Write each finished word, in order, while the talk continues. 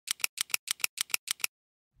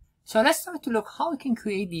So let's start to look how we can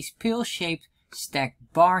create these pill-shaped stack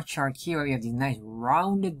bar chart here where we have these nice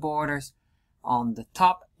rounded borders on the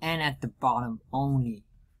top and at the bottom only.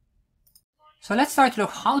 So let's start to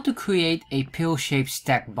look how to create a pill-shaped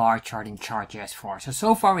stack bar chart in chart.js 4.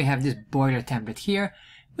 So far we have this boiler template here,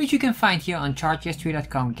 which you can find here on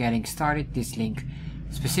chartjs3.com getting started, this link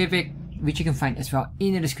specific, which you can find as well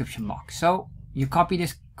in the description box. So you copy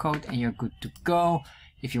this code and you're good to go.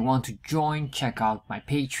 If you want to join, check out my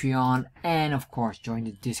Patreon and of course join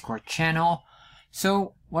the Discord channel.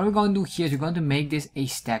 So what we're going to do here is we're going to make this a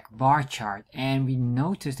stack bar chart, and we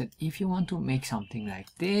notice that if you want to make something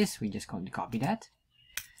like this, we're just going to copy that,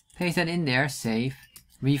 paste that in there, save,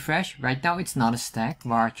 refresh. Right now it's not a stack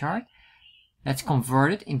bar chart. Let's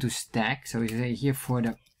convert it into stack. So we say here for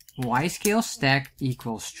the Y scale stack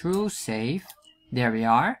equals true, save. There we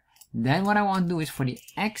are. Then what I want to do is for the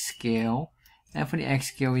X scale, and for the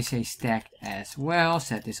X scale we say stacked as well,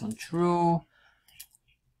 set this on true.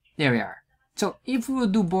 There we are. So if we will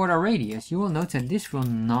do border radius, you will notice that this will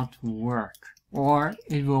not work, or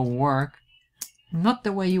it will work not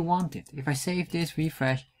the way you want it. If I save this,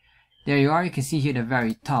 refresh, there you are. You can see here the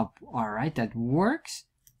very top. Alright, that works.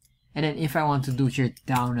 And then if I want to do here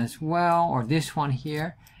down as well, or this one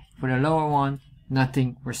here, for the lower one,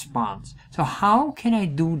 nothing responds. So how can I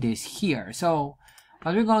do this here? So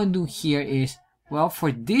what we're going to do here is, well,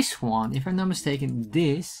 for this one, if I'm not mistaken,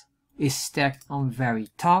 this is stacked on very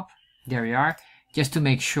top. There we are. Just to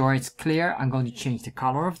make sure it's clear, I'm going to change the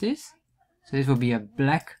color of this. So this will be a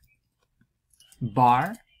black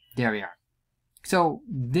bar. There we are. So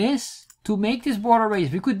this, to make this border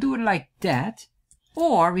radius, we could do it like that,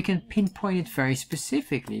 or we can pinpoint it very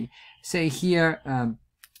specifically. Say here,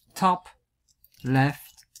 top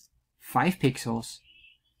left 5 pixels,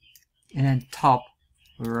 and then top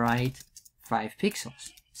right 5 pixels.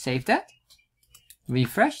 Save that.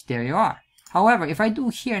 Refresh. There you are. However, if I do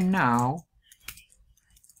here now,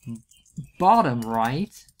 bottom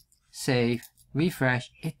right, save,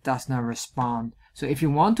 refresh, it does not respond. So if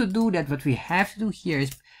you want to do that, what we have to do here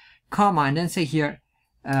is comma and then say here,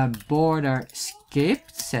 border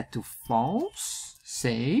skipped, set to false,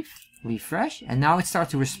 save, refresh, and now it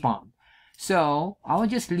starts to respond. So I will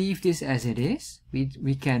just leave this as it is.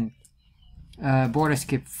 We can border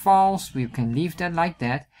skip false, we can leave that like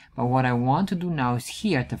that. But what I want to do now is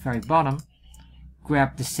here at the very bottom,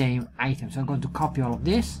 grab the same item. So I'm going to copy all of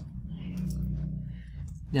this,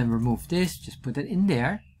 then remove this, just put it in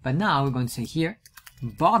there. But now we're going to say here,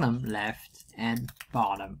 bottom left and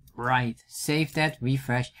bottom right. Save that,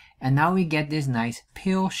 refresh, and now we get this nice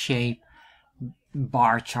pill shape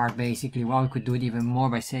bar chart basically. Well, we could do it even more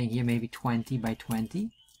by saying here maybe 20 by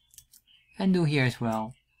 20. And do here as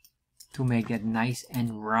well to make that nice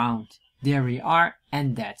and round. There we are,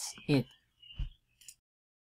 and that's it.